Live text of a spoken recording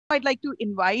I'd like to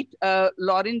invite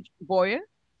Laurige Boyer,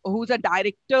 who's a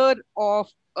director of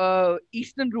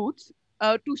Eastern Routes,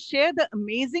 to share the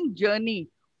amazing journey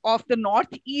of the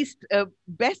Northeast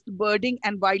best birding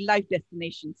and wildlife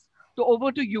destinations. So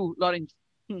over to you, Laurige.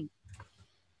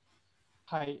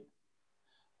 Hi.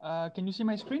 Can you see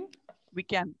my screen? We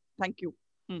can. Thank you.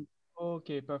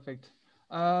 Okay, perfect.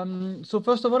 So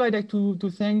first of all, I'd like to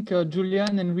thank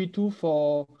Julian and Ritu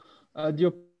for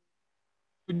the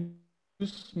opportunity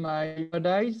my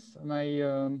paradise, my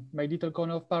little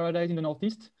corner of paradise in the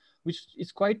Northeast, which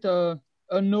is quite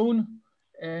unknown.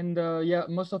 And yeah,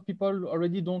 most of people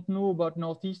already don't know about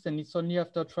Northeast, and it's only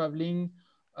after traveling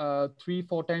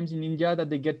 3-4 times in India that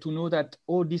they get to know that,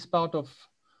 oh, this part of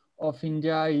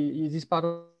India is this part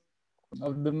of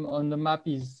the on the map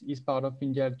is part of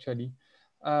India actually.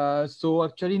 So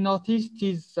actually Northeast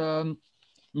is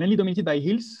mainly dominated by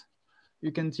hills.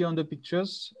 You can see on the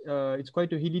pictures, it's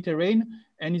quite a hilly terrain,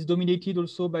 and it's dominated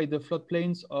also by the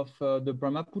floodplains of the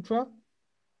Brahmaputra.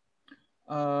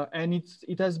 And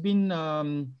it has been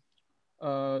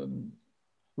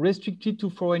restricted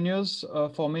to foreigners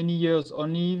for many years.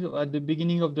 Only at the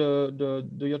beginning of the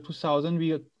year 2000,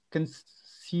 we can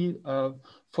see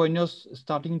foreigners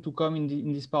starting to come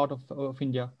in this part of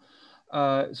India.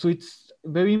 So it's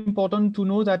very important to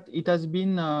know that it has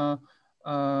been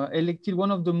elected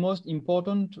one of the most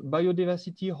important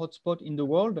biodiversity hotspot in the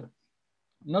world.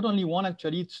 Not only one,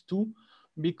 actually, it's two,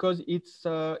 because it's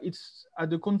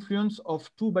at the confluence of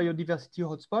two biodiversity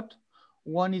hotspots.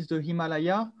 One is the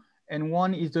Himalaya and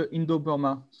one is the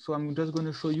Indo-Burma. So I'm just going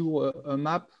to show you a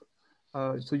map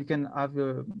so you can have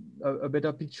a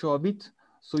better picture of it.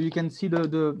 So you can see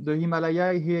the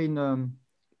Himalaya here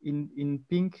in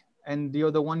pink, and the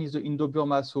other one is the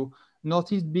Indo-Burma. So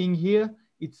Northeast being here,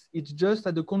 it's just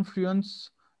at the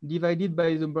confluence divided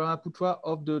by the Brahmaputra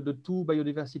of the two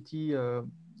biodiversity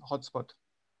hotspot.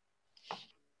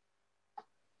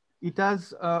 It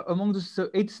has among the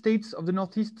 8 states of the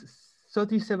Northeast,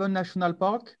 37 national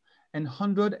park and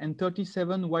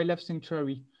 137 wildlife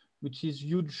sanctuary, which is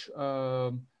huge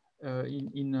in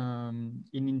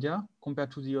India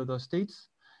compared to the other states.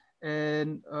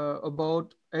 And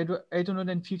about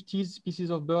 850 species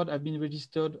of bird have been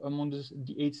registered among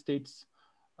the 8 states,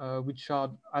 which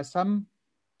are Assam,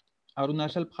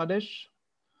 Arunachal Pradesh,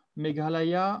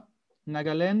 Meghalaya,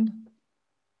 Nagaland,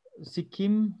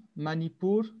 Sikkim,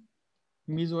 Manipur,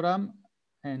 Mizoram,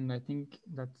 and I think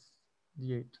that's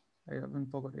the 8. I haven't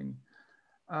forgot any.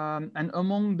 And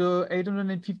among the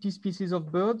 850 species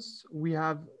of birds, we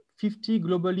have 50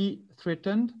 globally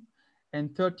threatened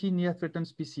and 30 near threatened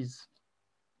species.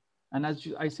 And as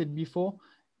I said before,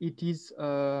 it is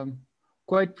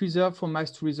quite preserved for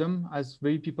mass tourism, as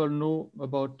very people know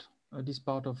about this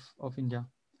part of India.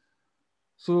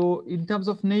 So in terms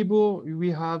of neighbor,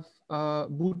 we have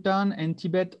Bhutan and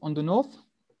Tibet on the north.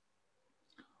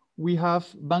 We have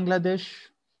Bangladesh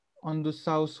on the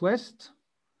southwest.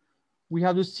 We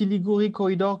have the Siliguri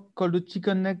corridor called the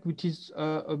Chicken Neck, which is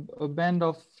a band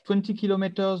of 20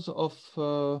 kilometers of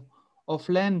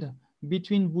land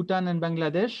between Bhutan and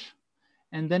Bangladesh.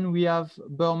 And then we have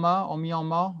Burma or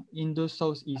Myanmar in the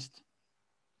southeast.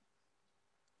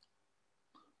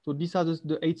 So these are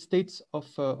the 8 states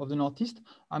of the Northeast.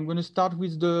 I'm going to start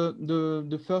with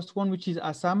the first one, which is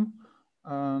Assam.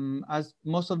 As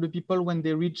most of the people, when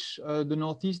they reach the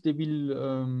Northeast, they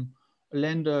will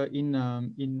land in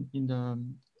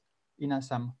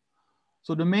Assam.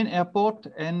 So the main airport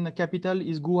and capital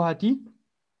is Guwahati.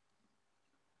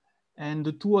 And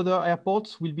the 2 other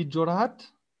airports will be Jorhat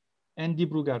and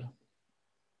Dibrugarh.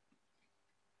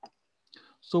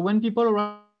 So when people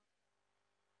arrive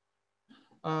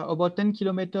about 10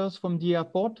 kilometers from the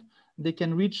airport, they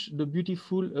can reach the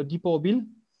beautiful Deepor Bill,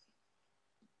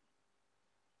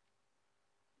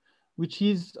 which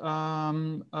is a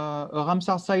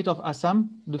Ramsar site of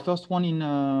Assam, the first one in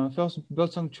first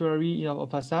bird sanctuary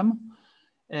of Assam.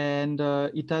 And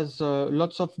it has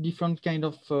lots of different kind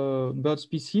of bird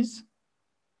species.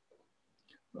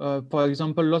 For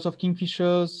example, lots of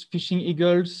kingfishers, fishing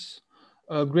eagles,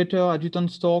 greater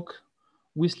adjutant stork,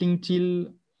 whistling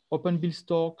teal, open-bill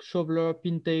stork, shoveler,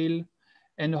 pintail,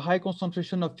 and a high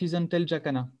concentration of pheasant-tailed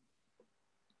jacana.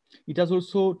 It has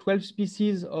also 12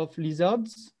 species of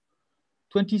lizards,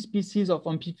 20 species of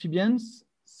amphibians,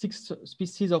 6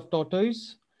 species of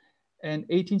tortoise, and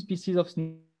 18 species of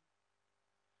snakes.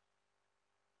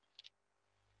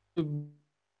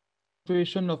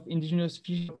 Of indigenous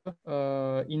fish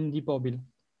in Deepor Bill.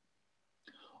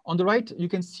 On the right, you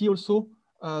can see also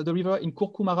the river in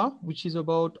Kurkumara, which is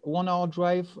about 1 hour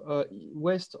drive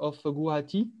west of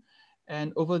Guwahati.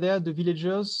 And over there, the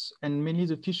villagers and mainly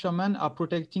the fishermen are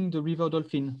protecting the river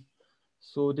dolphin.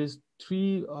 So there's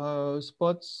three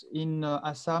spots in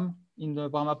Assam, in the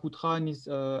Brahmaputra and its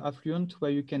affluent,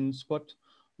 where you can spot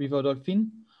river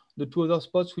dolphin. The two other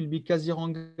spots will be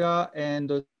Kaziranga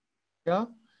and Sanga,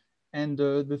 and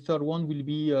the third one will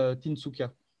be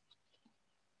Tinsukia.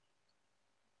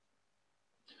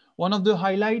 One of the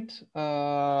highlights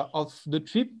of the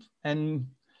trip, and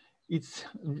it's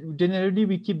generally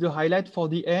we keep the highlight for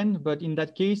the end, but in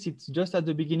that case, it's just at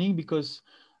the beginning because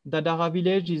Dadara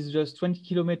village is just 20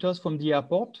 kilometers from the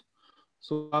airport.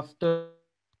 So after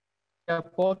the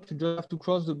airport, you just have to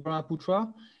cross the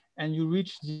Brahmaputra and you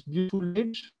reach this beautiful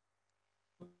village.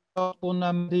 Dr.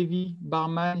 Purnamadevi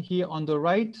Barman here on the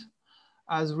right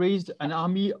has raised an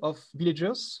army of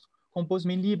villagers composed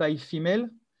mainly by female,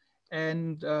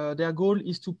 and their goal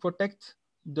is to protect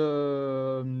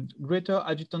the greater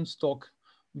adjutant stork,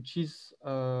 which is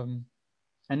an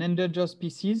endangered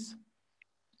species.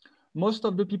 Most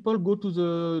of the people go to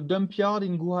the dump yard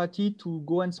in Guwahati to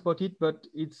go and spot it, but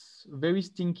it's very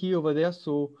stinky over there.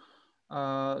 So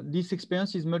this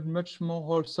experience is much more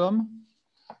wholesome.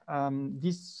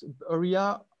 This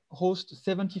area hosts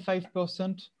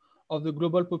 75% of the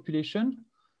global population.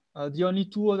 The only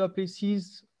two other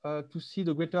places to see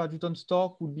the greater adjutant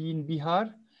stork would be in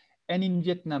Bihar and in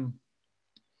Vietnam.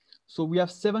 So we have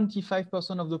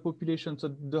 75% of the population.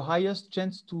 So the highest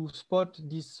chance to spot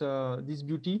this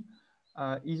beauty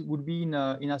would be in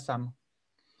Assam.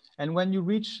 And when you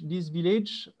reach this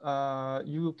village,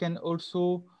 you can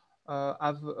also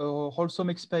have a wholesome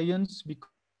experience because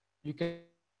you can be welcomed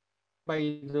by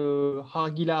the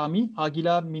Hargila army.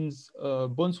 Hargila means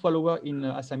bone swallower in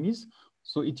Assamese.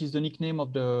 So it is the nickname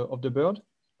of the bird.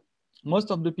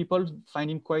 Most of the people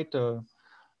find him quite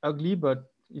ugly, but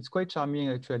it's quite charming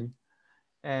actually.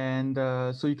 And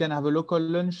so you can have a local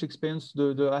lunch, experience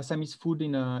the Assamese food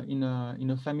in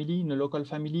a family, in a local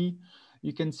family.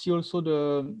 You can see also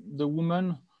the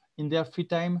women in their free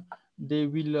time. They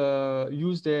will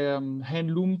use their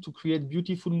hand loom to create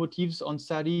beautiful motifs on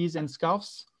saris and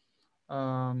scarves.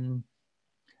 Um,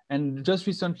 and just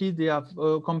recently, they have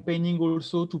campaigning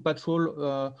also to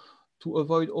patrol to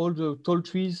avoid all the tall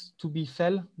trees to be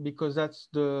fell, because that's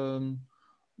the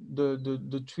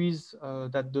trees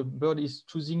that the bird is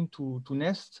choosing to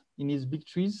nest in his big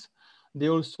trees. They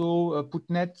also put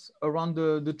nets around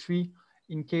the tree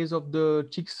in case of the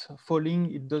chicks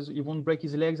falling. It won't break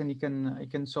his legs and he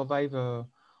can survive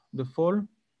the fall.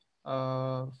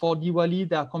 For Diwali,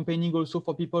 they are campaigning also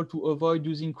for people to avoid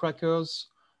using crackers,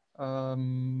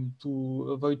 to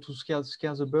avoid to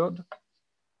scare the bird.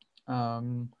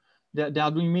 They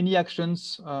are doing many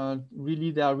actions.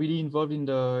 Really, they are really involved in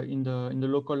the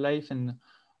local life, and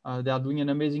they are doing an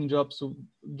amazing job. So,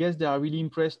 I guess they are really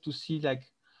impressed to see like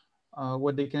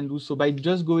what they can do. So, by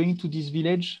just going to this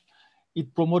village,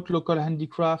 it promotes local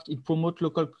handicraft, it promotes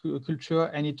local culture,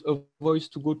 and it avoids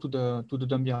to go to the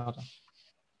dump yard.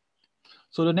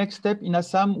 So, the next step in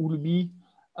Assam will be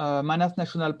Manas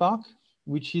National Park,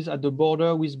 which is at the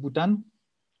border with Bhutan.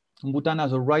 Bhutan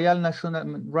has a Royal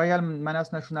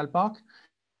Manas National Park,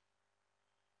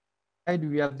 and on the other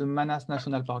side we have the Manas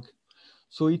National Park.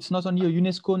 So it's not only a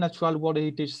UNESCO Natural World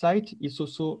Heritage Site, it's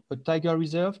also a tiger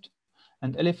reserve,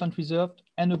 an elephant reserve,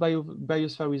 and a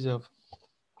biosphere reserve.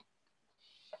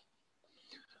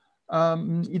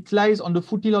 It lies on the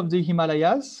foothill of the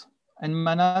Himalayas, and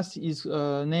Manas is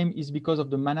name is because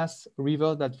of the Manas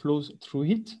River that flows through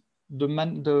it. The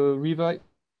river is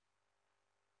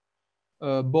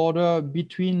also a border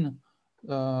between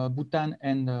Bhutan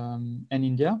and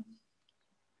India. In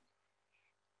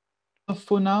terms of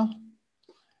fauna,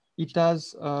 it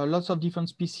has lots of different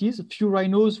species. A few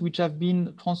rhinos which have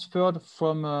been transferred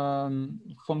from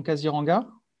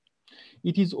Kaziranga.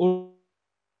 It is also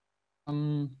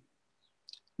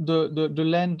the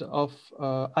land of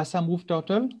Assam wolf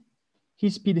turtle,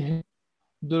 his-speed hare,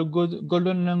 the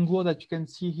golden langur that you can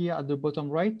see here at the bottom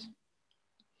right,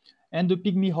 and the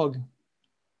pygmy hog.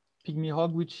 Pygmy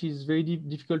hog, which is very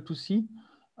difficult to see.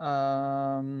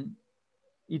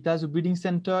 It has a breeding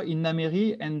center in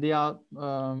Nameri, and they are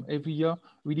every year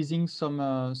releasing some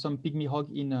pygmy hog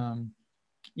in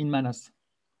Manas.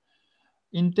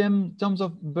 In terms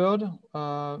of bird,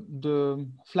 the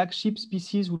flagship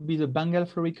species would be the Bengal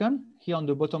florican here on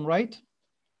the bottom right,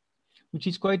 which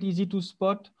is quite easy to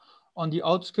spot on the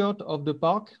outskirts of the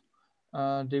park.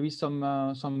 There is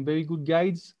some very good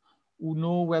guides who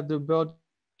know where the bird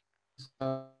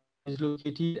is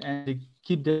located, and they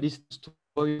keep their distance to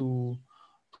avoid to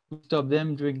disturb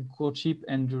them during courtship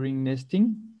and during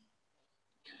nesting.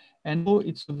 And also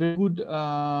it's a very good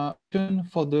option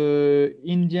for the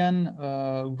Indian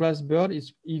grass bird.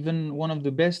 It's even one of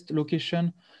the best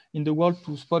location in the world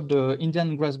to spot the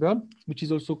Indian grass bird, which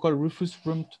is also called rufous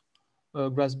rumped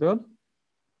grass bird.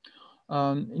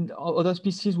 In other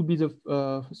species would be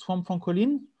the swamp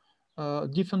francolin,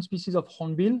 different species of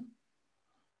hornbill,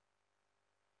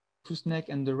 rufous neck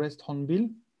and the rest hornbill.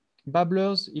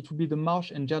 Babblers, it would be the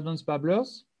marsh and Jerdon's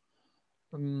babblers.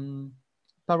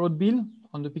 Parrotbill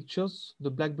on the pictures, the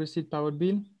black-breasted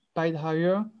parrotbill, pied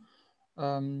hare,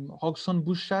 Roxon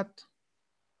bushchat,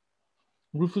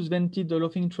 rufous-vented the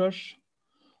laughing thrush,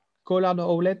 collared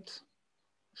owlet,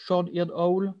 short-eared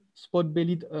owl,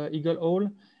 spot-bellied eagle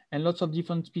owl, and lots of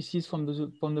different species from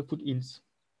the foothills.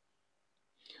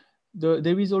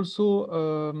 There is also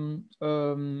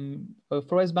a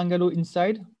forest bungalow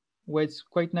inside where it's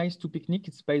quite nice to picnic.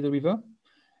 It's by the river.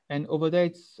 And over there,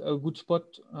 it's a good spot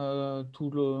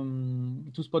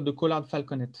to spot the collared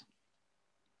falconet.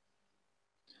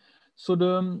 So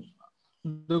the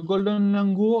golden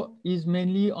langur is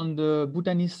mainly on the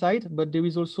Bhutanese side, but there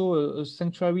is also a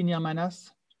sanctuary near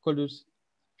Manas called the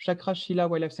Chakrashila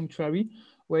Wildlife Sanctuary,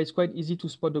 where it's quite easy to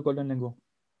spot the golden langur.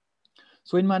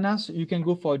 So in Manas, you can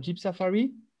go for a jeep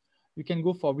safari. You can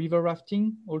go for river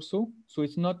rafting also. So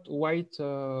it's not white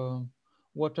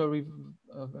water,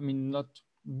 not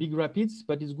big rapids,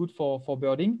 but it's good for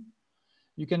birding.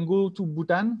 You can go to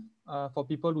Bhutan for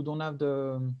people who don't have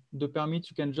the permit.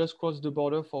 You can just cross the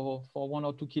border for 1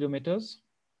 or 2 kilometers.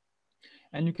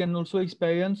 And you can also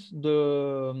experience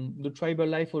the tribal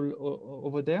life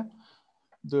over there.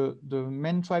 The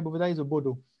main tribe over there is the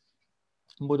Bodo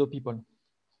people.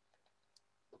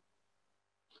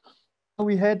 Now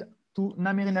we head to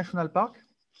Nameri National Park,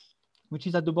 which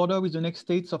is at the border with the next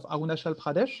states of Arunachal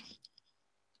Pradesh.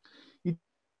 It's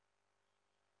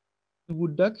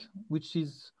wood duck, which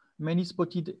is mainly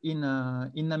spotted in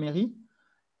Nameri,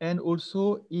 and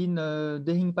also in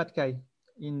Dehing Patkai,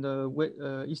 in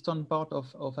the eastern part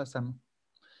of Assam.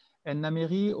 And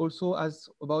Nameri also has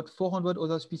about 400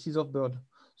 other species of bird.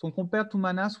 So compared to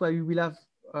Manas, where you will have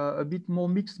a bit more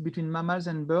mix between mammals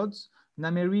and birds,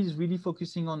 Nameri is really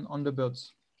focusing on the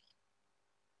birds.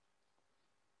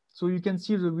 So you can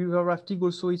see the river rafting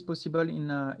also is possible in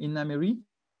Nameri.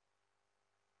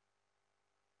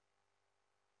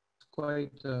 It's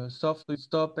quite soft, so you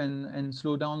stop and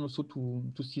slow down also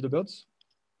to see the birds.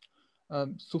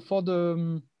 So for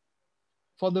the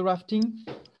rafting,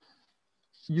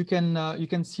 you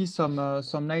can see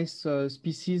some nice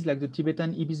species like the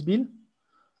Tibetan ibisbill,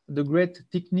 the great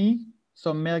tickney,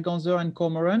 some merganser and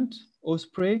cormorant,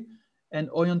 osprey, and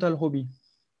oriental hobby.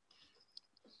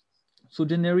 So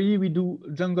generally we do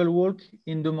jungle walk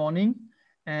in the morning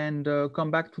and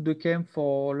come back to the camp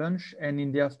for lunch, and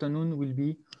in the afternoon will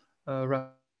be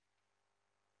rafting.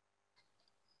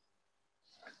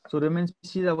 So the main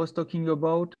species I was talking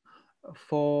about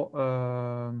for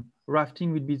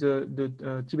rafting would be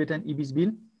the Tibetan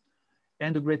ibisbill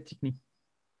and the great tickney.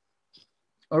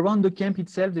 Around the camp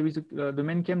itself, there is the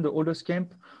main camp, the oldest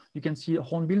camp. You can see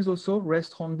hornbills also,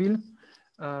 rest hornbill,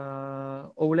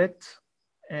 owlet,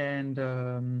 and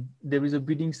there is a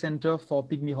breeding center for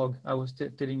pygmy hog. I was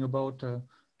telling about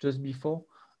just before.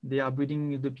 They are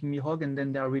breeding the pygmy hog and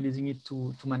then they are releasing it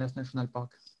to Manas National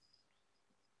Park.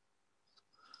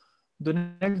 The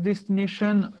next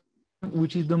destination,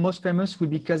 which is the most famous, will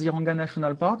be Kaziranga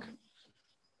National Park,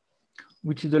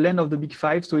 which is the land of the big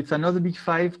five. So it's another big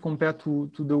five compared to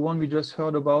the one we just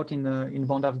heard about in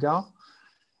Bandhavgarh.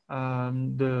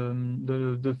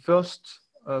 The first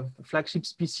flagship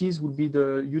species would be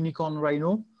the unicorn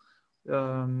rhino.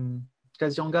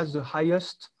 Kaziranga is the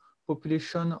highest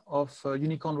population of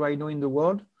unicorn rhino in the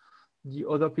world. The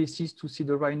other places to see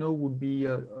the rhino would be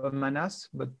Manas,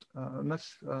 but a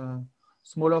much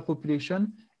smaller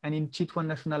population, and in Chitwan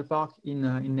National Park in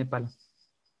Nepal.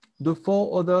 The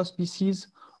 4 other species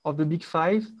of the big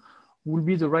 5 will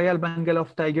be the Royal Bengal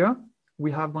tiger.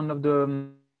 We have one of the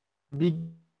big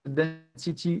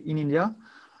density in India,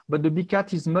 but the big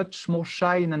cat is much more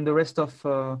shy than the rest of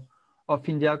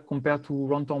India compared to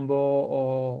Ranthambore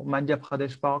or Madhya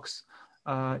Pradesh parks.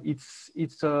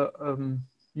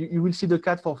 You will see the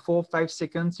cat for 4 or 5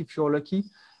 seconds if you're lucky,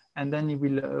 and then it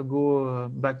will go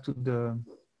back to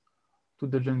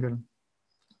the jungle.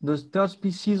 The third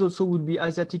species also would be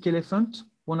Asiatic elephant,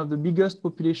 one of the biggest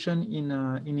population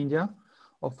in India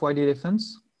of wild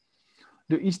elephants.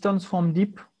 The eastern swamp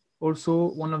deer,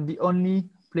 also one of the only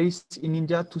places in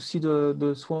India to see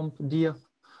the swamp deer,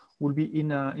 will be in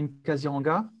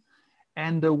Kaziranga.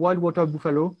 And the wild water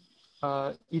buffalo,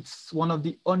 it's one of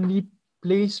the only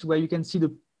places where you can see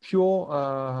the pure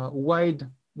wild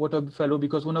water buffalo,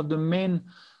 because one of the main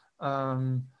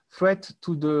threat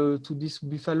to this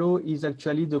buffalo is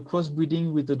actually the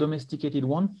crossbreeding with the domesticated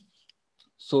one.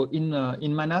 So in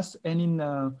Manas and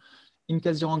in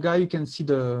Kaziranga, you can see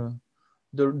the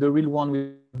real one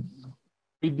with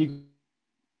very big horns,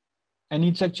 and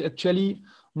it's actually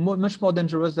much more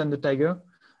dangerous than the tiger.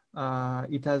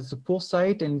 It has a poor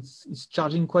sight and it's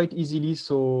charging quite easily.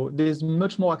 So there's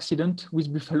much more accident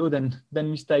with buffalo than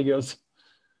with tigers.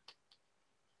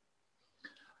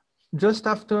 Just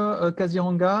after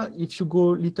Kaziranga, if you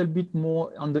go a little bit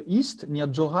more on the east, near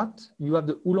Jorat, you have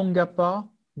the Oolongappa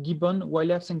Gibbon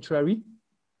Wildlife Sanctuary.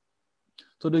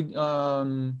 So the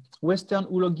Western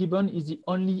Oolong gibbon is the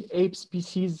only ape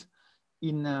species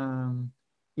in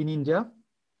India,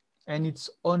 and it's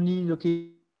only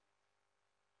located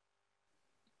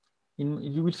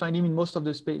you will find him in most of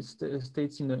the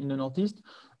states in the northeast,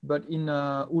 but in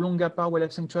Oolongappa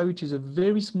Wildlife Sanctuary, which is a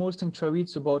very small sanctuary,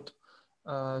 it's about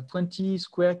 20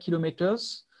 square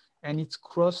kilometers, and it's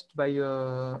crossed by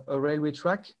a railway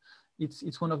track.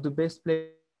 It's one of the best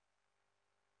places.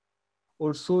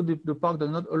 Also, the park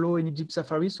does not allow any jeep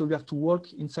safari, so we have to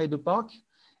walk inside the park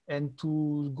and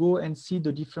to go and see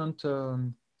the different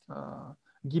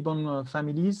gibbon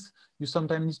families. You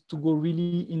sometimes need to go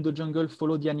really in the jungle,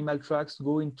 follow the animal tracks,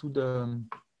 go into the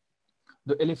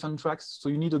elephant tracks. So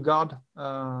you need a guard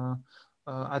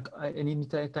at any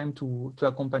time to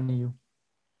accompany you.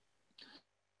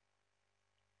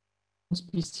 There are known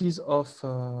species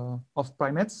of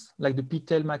primates, like the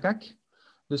pig-tailed macaque,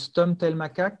 the stump-tailed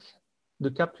macaque,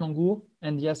 the cap langur,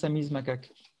 and the Assamese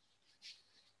macaque.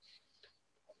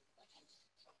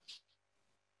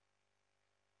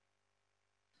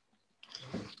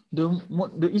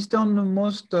 The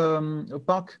easternmost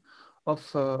park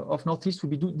of Northeast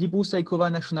would be Dibru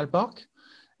Saikova National Park.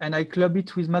 And I club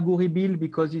it with Maguri Bill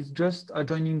because it's just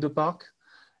adjoining the park.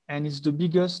 And it's the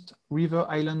biggest river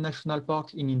island national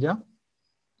park in India.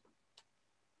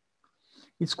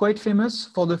 It's quite famous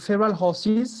for the feral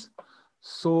horses.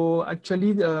 So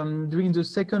actually, during the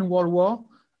Second World War,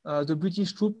 the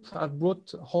British troops have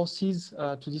brought horses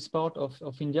to this part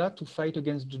of India to fight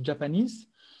against the Japanese.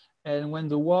 And when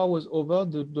the war was over,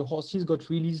 the horses got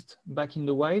released back in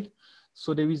the wild.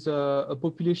 So there is a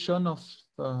population of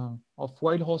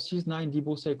wild horses now in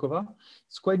Dibru Saikova.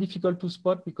 It's quite difficult to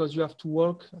spot because you have to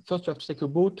walk. First, you have to take a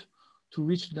boat to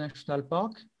reach the national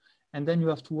park, and then you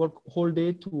have to walk whole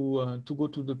day to go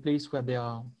to the place where they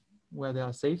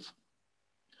are safe.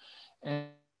 And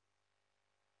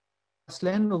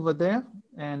grassland over there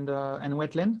and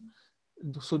wetland.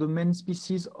 So the main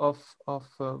species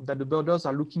that the birders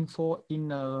are looking for in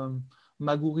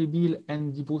Maguri Bill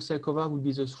and Dibru Saikova would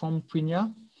be the swamp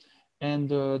prinia and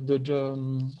the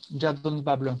Jadon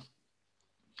babbler.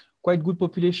 Quite good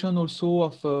population also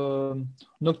of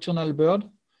nocturnal bird,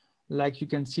 like you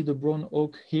can see the brown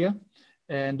oak here,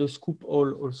 and the scoop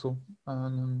owl also.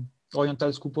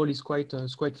 Oriental scoop owl is quite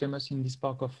famous in this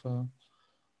part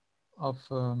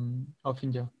of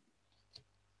India.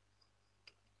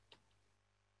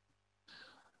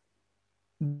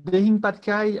 Dehing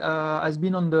Patkai has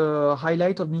been on the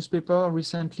highlight of newspaper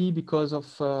recently because of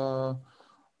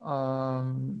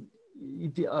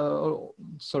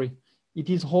it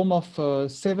is home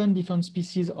of 7 different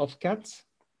species of cats.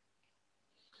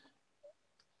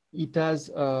 It has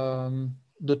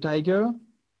the tiger.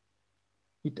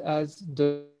 It has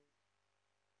the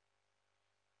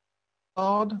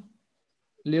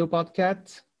leopard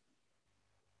cat,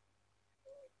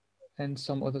 and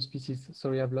some other species.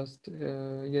 Sorry, I've lost.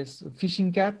 Yes,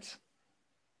 fishing cat,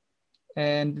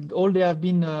 and all they have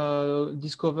been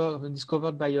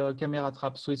discovered by a camera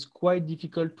trap. So it's quite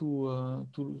difficult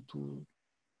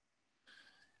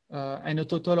and a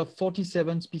total of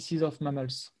 47 species of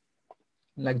mammals,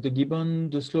 like the gibbon,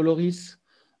 the slow loris,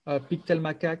 pig-tailed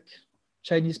macaque,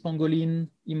 Chinese pangolin,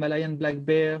 Himalayan black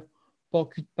bear,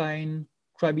 porcupine,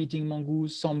 crab-eating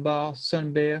mongoose, sambar,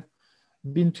 sun bear,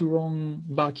 binturong,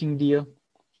 barking deer.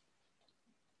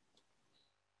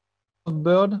 Of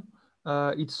bird,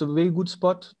 it's a very good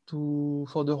spot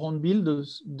for the hornbill.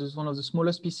 There's one of the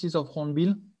smallest species of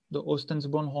hornbill, the Austen's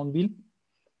brown hornbill.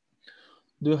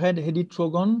 The red-headed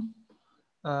trogon,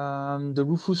 the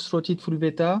rufous-throated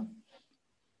fulveta,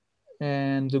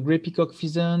 and the gray peacock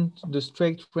pheasant, the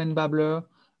straight wren babbler,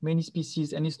 many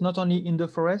species. And it's not only in the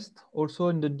forest, also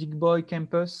in the Digboy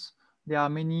campus, there are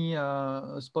many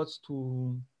spots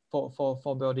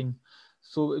for birding.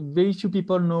 So very few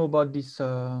people know about this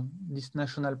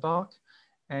national park,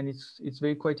 and it's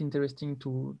very quite interesting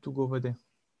to go over there.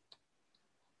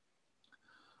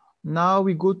 Now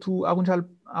we go to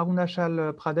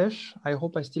Arunachal Pradesh. I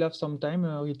hope I still have some time,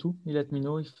 Ritu. You let me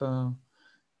know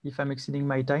if I'm exceeding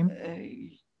my time.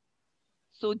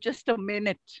 So just a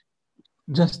minute.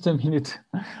 Just a minute.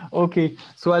 Okay,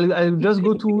 so I'll just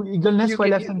go to Eagle Nest You can,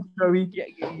 Wildlife Sanctuary,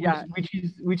 yeah, which yeah.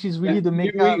 which is Yeah, really the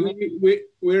yeah, mecca.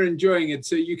 we're enjoying it,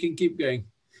 so you can keep going.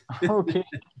 Okay,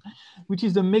 which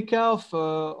is the mecca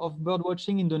of bird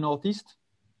watching in the Northeast.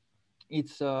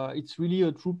 It's really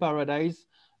a true paradise,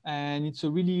 and it's a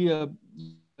really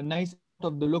nice effort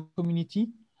of the local community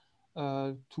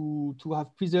to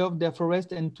have preserved their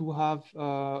forest and to have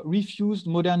refused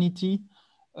modernity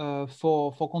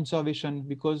for conservation,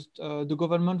 because the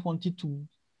government wanted to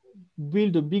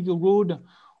build a big road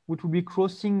which will be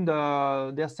crossing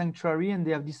their sanctuary, and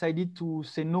they have decided to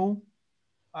say no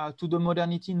to the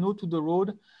modernity, no to the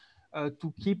road,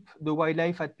 to keep the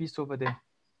wildlife at peace over there.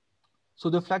 So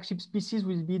the flagship species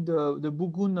will be the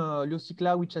Bugun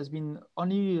Leocicla, which has been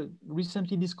only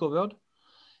recently discovered,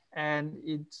 and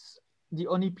it's the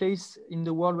only place in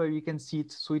the world where you can see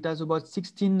it. So it has about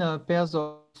 16 pairs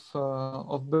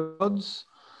of birds,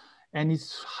 and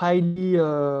it's highly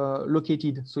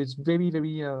located. So it's very,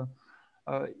 very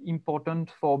important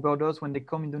for birders when they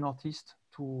come in the Northeast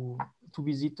to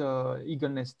visit Eagle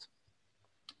Nest.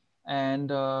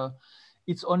 And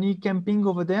it's only camping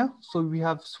over there. So we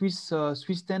have Swiss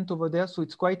tent over there. So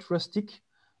it's quite rustic.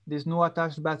 There's no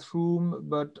attached bathroom,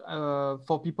 but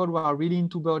for people who are really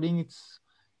into birding,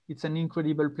 it's an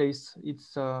incredible place.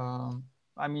 It's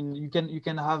I mean, you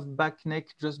can have back neck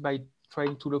just by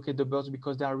trying to locate the birds,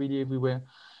 because they are really everywhere,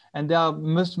 and they are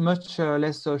much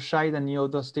less shy than the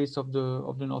other states of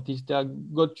the Northeast. They are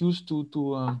got used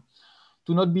to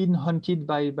not being hunted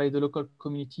by the local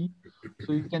community.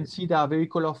 So you can see they are very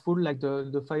colorful, like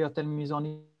the firetail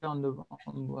Mizani on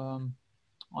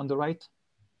the right,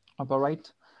 upper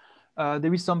right.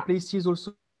 There is some places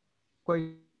also which are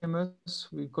quite famous.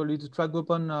 We call it the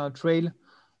Tragopan Trail,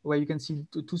 where you can see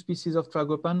two species of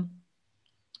Tragopan.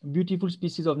 Beautiful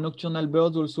species of nocturnal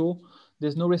birds also.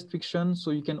 There's no restriction,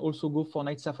 so you can also go for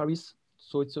night safaris.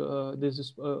 So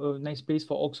there's a nice place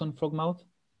for oxon frogmouth,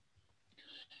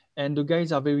 and the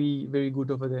guys are very, very good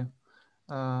over there.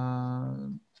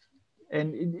 And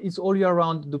it's all year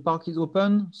round. The park is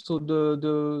open, so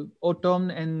the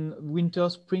autumn and winter,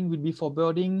 spring will be for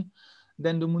birding.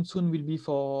 Then the monsoon will be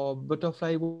for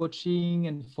butterfly watching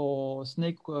and for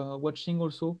snake watching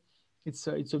also. It's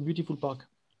a beautiful park.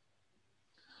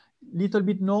 Little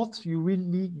bit north, you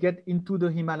really get into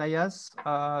the Himalayas.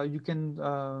 You can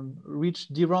reach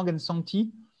Dirang and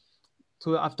Sangti.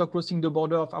 So after crossing the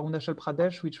border of Arunachal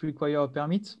Pradesh, which require a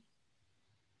permit,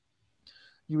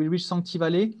 you will reach Sangti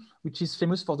Valley, which is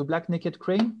famous for the black-necked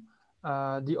crane.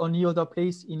 The only other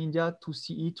place in India to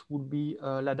see it would be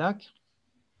Ladakh,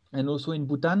 and also in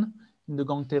Bhutan, in the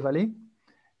Gangte Valley.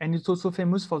 And it's also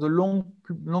famous for the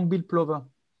long-billed plover,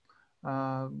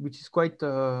 which is quite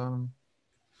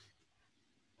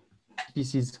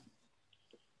species.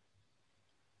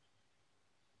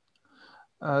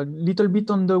 A little bit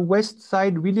on the west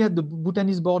side, really at the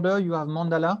Bhutanese border, you have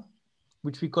Mandala,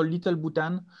 which we call Little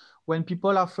Bhutan. When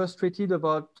people are frustrated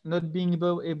about not being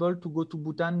able to go to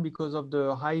Bhutan because of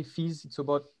the high fees, it's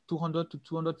about $200 to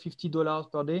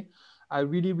 $250 per day. I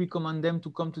really recommend them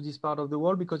to come to this part of the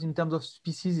world, because in terms of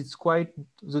species, it's quite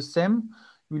the same.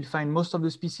 You will find most of the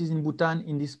species in Bhutan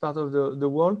in this part of the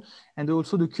world, and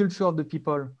also the culture of the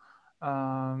people.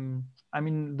 I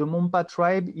mean, the Monpa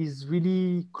tribe is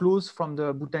really close from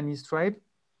the Bhutanese tribe.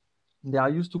 They are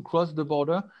used to cross the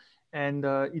border, and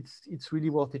it's really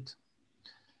worth it.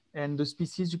 And the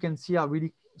species you can see are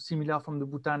really similar from the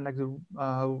Bhutan, like the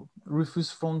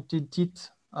rufous-fronted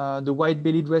tit, the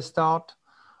white-bellied redstart,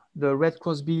 the red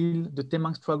crossbill, the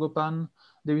Temang's tragopan.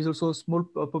 There is also a small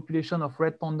population of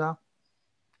red panda,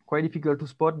 quite difficult to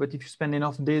spot, but if you spend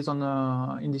enough days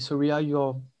in this area,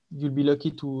 you'll be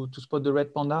lucky to spot the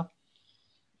red panda.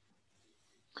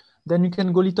 Then you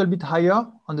can go a little bit higher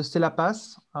on the Stella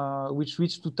Pass, which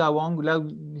reaches to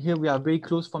Tawang. Here we are very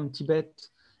close from Tibet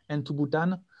and to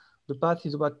Bhutan. The path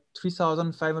is about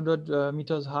 3,500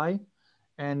 meters high.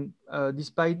 And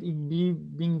despite it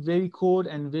being very cold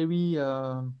and very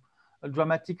a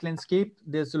dramatic landscape,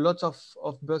 there's a lot of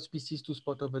bird species to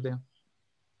spot over there.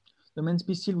 The main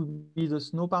species would be the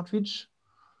snow partridge,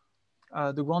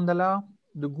 the Grandala,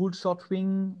 the gould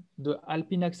shortwing, the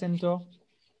Alpine accenter.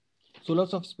 So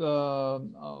lots of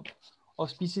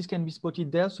species can be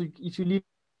spotted there. So if you live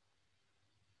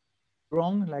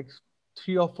wrong, like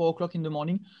 3 or 4 o'clock in the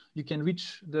morning, you can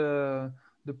reach the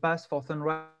pass for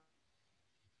sunrise,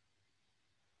 and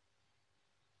you can see the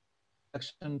birds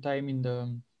action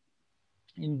time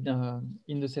in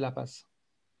the Sela Pass.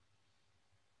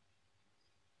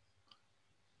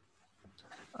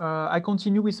 I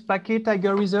continue with Paquet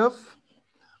Tiger Reserve,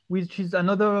 which is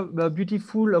another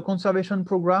beautiful conservation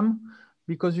program,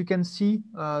 because you can see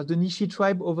the Nishi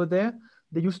tribe over there.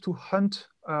 They used to hunt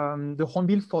the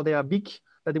hornbill for their beak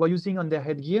that they were using on their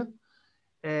headgear.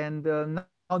 And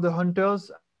now the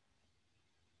hunters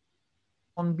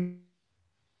don't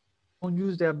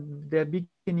use their beak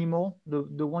anymore.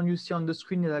 The one you see on the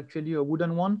screen is actually a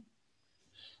wooden one.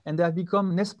 And they have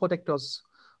become nest protectors.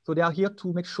 So they are here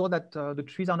to make sure that the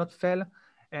trees are not fell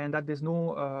and that there's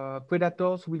no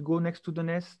predators will go next to the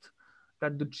nest,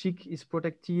 that the chick is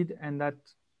protected, and that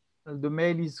the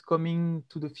male is coming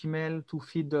to the female to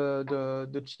feed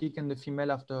the chick and the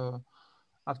female after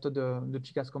the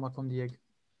chick has come out from the egg.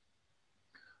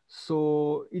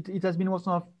 So it has been one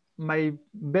of my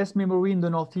best memory in the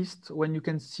Northeast, when you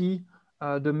can see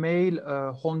the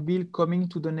male hornbill coming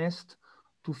to the nest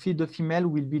to feed the female,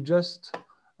 will be just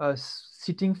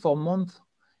sitting for months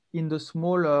in the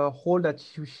small hole that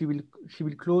she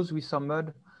will close with some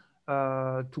mud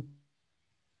to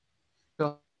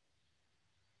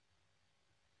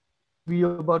be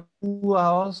about 2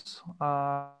 hours,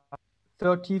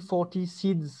 30, 40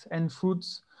 seeds and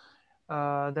fruits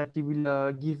that he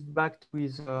will give back to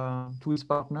his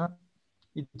partner.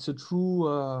 It's a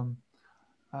true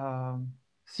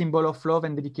symbol of love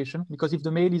and dedication, because if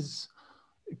the male is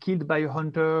killed by a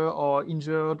hunter or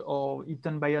injured or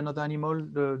eaten by another animal,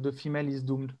 the female is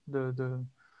doomed. The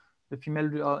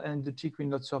female and the chick will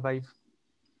not survive.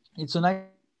 It's a nice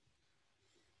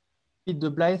the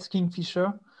Blythe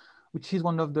kingfisher, which is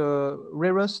one of the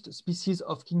rarest species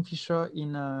of kingfisher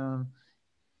in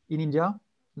India.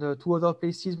 The two other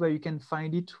places where you can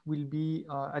find it will be,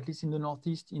 at least in the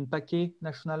Northeast, in Paquet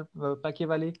Paquet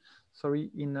Valley,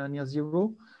 sorry, in near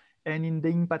Zero, and in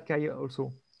Ding Patkai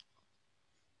also.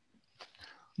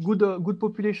 Good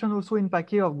population also in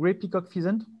Paquet of great peacock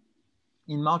pheasant.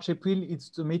 In March, April, it's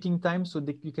the mating time, so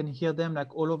that you can hear them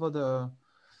like all over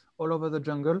the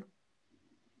jungle.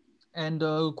 And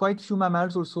quite few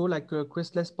mammals also, like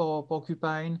crestless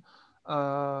porcupine,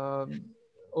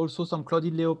 also some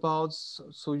clouded leopards.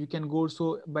 So you can go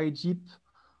also by jeep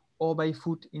or by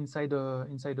foot inside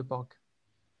the park.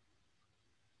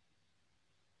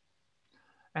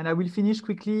 And I will finish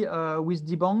quickly with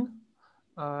Dibang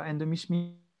and the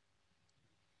Mishmi,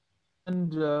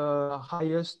 the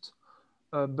highest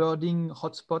birding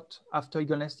hotspot after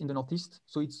eagle nest in the Northeast.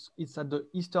 So it's at the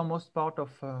easternmost part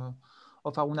of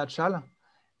Arunachal,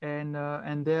 and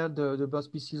there the bird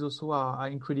species also are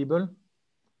incredible.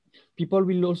 People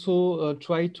will also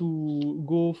try to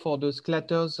go for the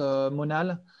Sclatters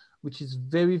monal, which is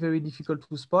very, very difficult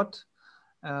to spot.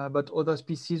 But other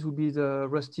species would be the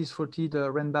rusty-throated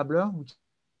wren babbler, which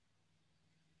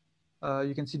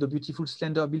you can see the beautiful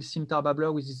slender bill scimitar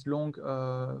babbler with its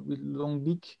long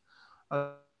beak.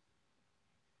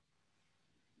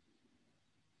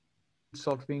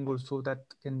 Short wing also that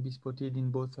can be spotted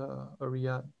in both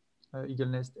area, Eagle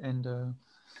Nest and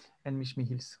Mishmi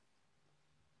Hills.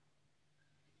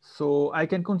 So I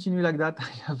can continue like that.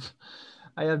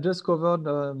 I have just covered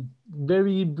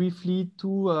very briefly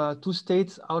two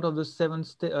states out of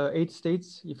the 8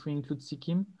 states, if we include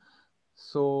Sikkim.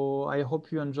 So I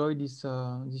hope you enjoyed this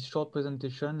short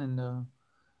presentation,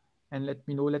 and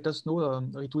let us know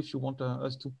which you want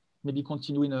us to maybe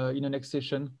continue in a next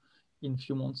session in a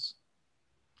few months.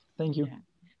 Thank you. Yeah.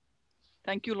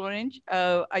 Thank you, Laurige.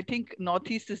 I think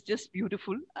Northeast is just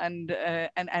beautiful, and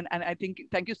I think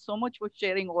thank you so much for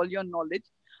sharing all your knowledge.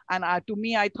 And to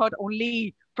me, I thought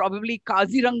only probably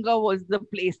Kaziranga was the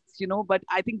place, but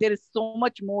I think there is so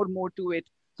much more to it.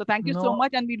 So thank you so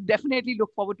much, and we definitely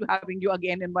look forward to having you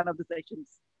again in one of the sessions.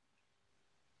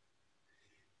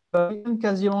 In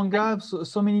Kaziranga,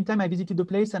 so many times I visited the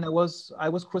place, and I was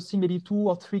crossing maybe 2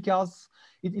 or 3 cars.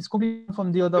 It's completely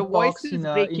from the other parks in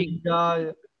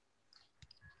India.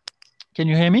 Can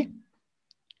you hear me?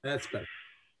 That's better.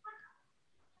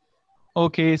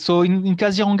 Okay, so in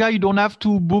Kaziranga, you don't have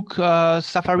to book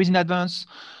safaris in advance.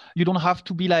 You don't have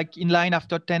to be like in line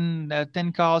after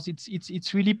 10 cars.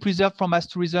 It's really preserved from mass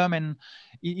tourism, and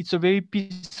it's a very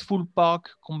peaceful park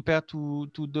compared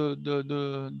to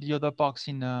the other parks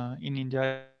in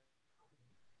India.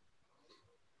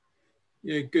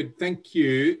 Yeah, good. Thank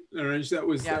you, Laurige. That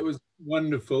was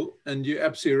wonderful, and you're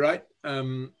absolutely right.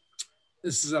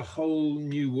 This is a whole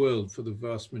new world for the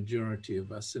vast majority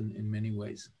of us in many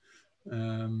ways.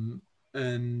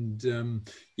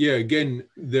 Yeah, again,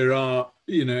 there are,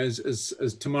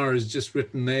 as Tamara has just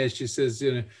written there, she says,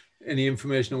 any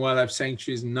information on wildlife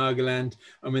sanctuaries in Nagaland.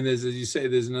 I mean, as you say,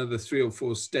 there's another 3 or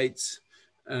 4 states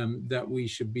that we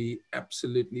should be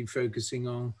absolutely focusing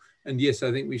on. And yes,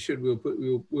 I think we should.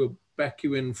 We'll back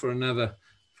you in for another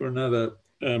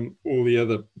all the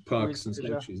other parks and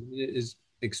sanctuaries. It is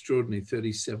extraordinary.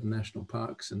 37 national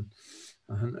parks and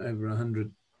over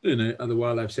 100 other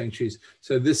wildlife sanctuaries.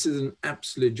 So this is an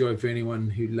absolute joy for anyone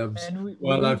who loves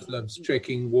wildlife, loves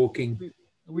trekking, walking.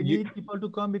 We need people to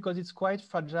come because it's quite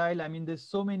fragile. I mean, there's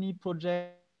so many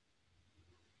projects.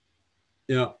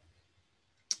 Yeah,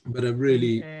 but a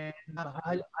really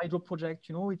hydro project.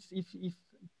 It's if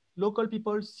local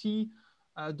people see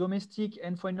domestic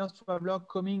and foreigners traveler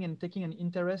coming and taking an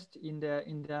interest in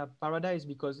their paradise,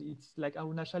 because it's like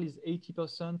Arunachal is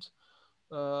 80%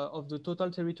 of the total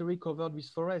territory covered with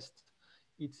forest.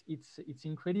 It's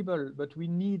incredible, but we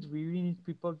really need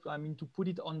people, I mean, to put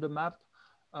it on the map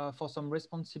for some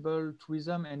responsible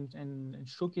tourism and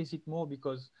showcase it more,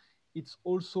 because it's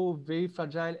also very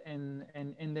fragile and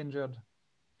endangered.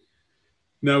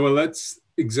 No, well, that's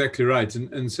exactly right.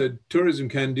 And so tourism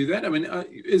can do that. I mean,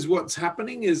 is what's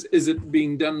happening, is it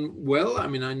being done well? I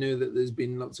mean, I know that there's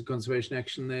been lots of conservation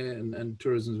action there and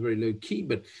tourism is very low key,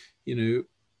 but,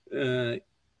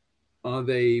 are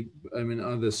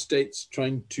the states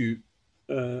trying to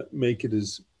make it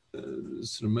as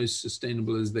sort of most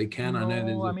sustainable as they can?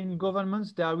 No, I mean,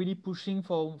 governments, they are really pushing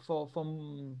for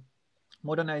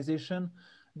modernization.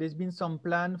 There's been some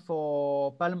plan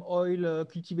for palm oil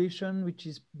cultivation, which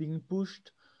is being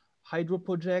pushed. Hydro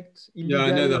projects,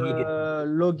 illegal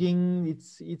logging.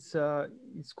 It's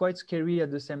quite scary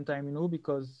at the same time,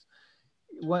 because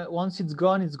once it's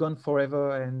gone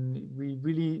forever. And we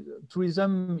really,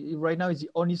 tourism right now is the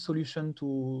only solution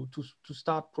to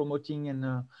start promoting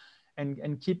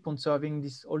and keep conserving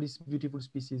all these beautiful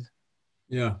species.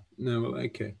 Yeah, no, well,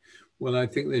 okay. Well, I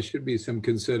think there should be some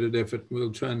concerted effort.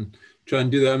 We'll try and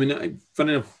do that. I mean,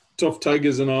 funny enough,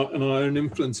 TOFTigers and our own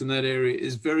influence in that area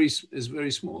is very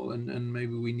small, and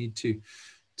maybe we need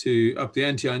to up the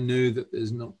ante. I know that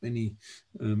there's not many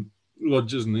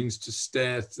lodges and things to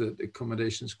stay at. The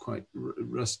accommodation is quite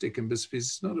rustic, and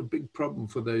it's not a big problem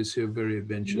for those who are very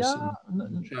adventurous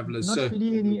and travelers. Not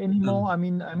really anymore. I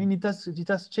mean, it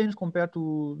has changed compared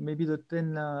to maybe the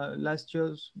 10 last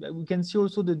years. We can see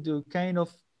also the kind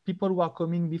of people who are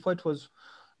coming. Before it was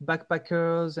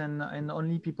backpackers and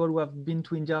only people who have been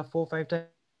to India 4 or 5 times.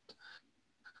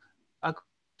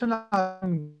 Accommodation are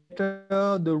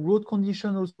better. The road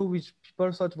condition also, which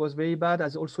people thought was very bad,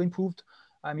 has also improved.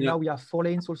 I mean, now we have 4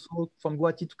 lanes also from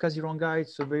Guwahati to Kaziranga.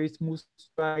 It's a very smooth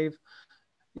drive.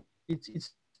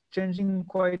 It's changing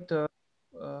quite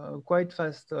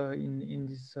fast in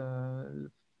this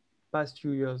past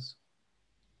few years.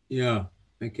 Yeah.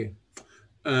 Okay.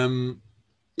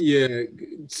 Yeah.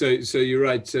 So you're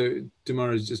right. So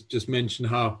Tamara's just mentioned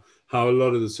how a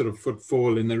lot of the sort of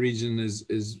footfall in the region is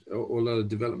or a lot of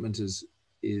development is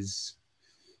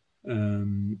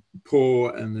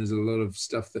poor, and there's a lot of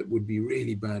stuff that would be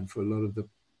really bad for a lot of the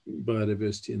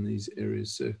biodiversity in these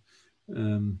areas. So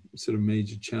sort of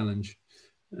major challenge,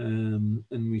 and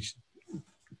we should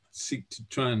seek to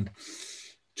try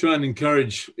and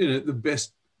encourage the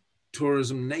best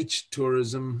tourism, nature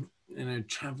tourism,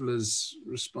 travelers,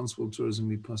 responsible tourism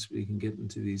we possibly can get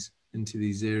into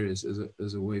these areas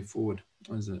as a way forward,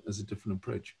 as a different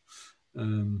approach.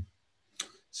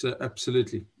 So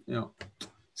absolutely, yeah.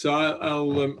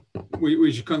 So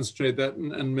we should concentrate that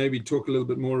and maybe talk a little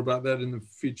bit more about that in the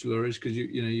future, Laurige, because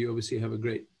you obviously have a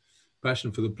great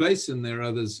passion for the place, and there are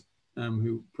others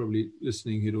who probably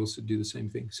listening who'd also do the same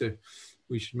thing. So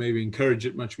we should maybe encourage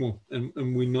it much more, and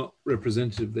we're not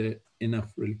representative there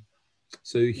enough, really.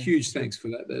 So huge thanks for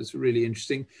that. That's really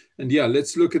interesting. And yeah,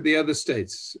 let's look at the other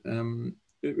states. I mean,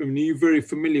 you're very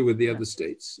familiar with the other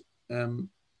states and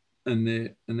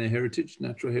their heritage,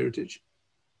 natural heritage.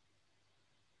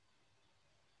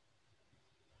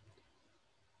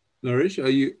 Laurige,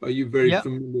 are you very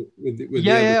familiar with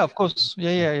the other? Of course.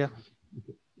 Yeah.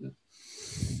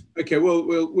 Okay, well,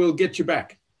 we'll get you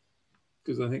back,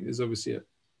 because I think there's obviously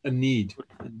a need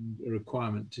and a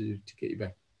requirement to get you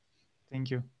back.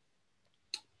 Thank you.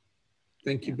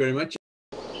 Thank you very much.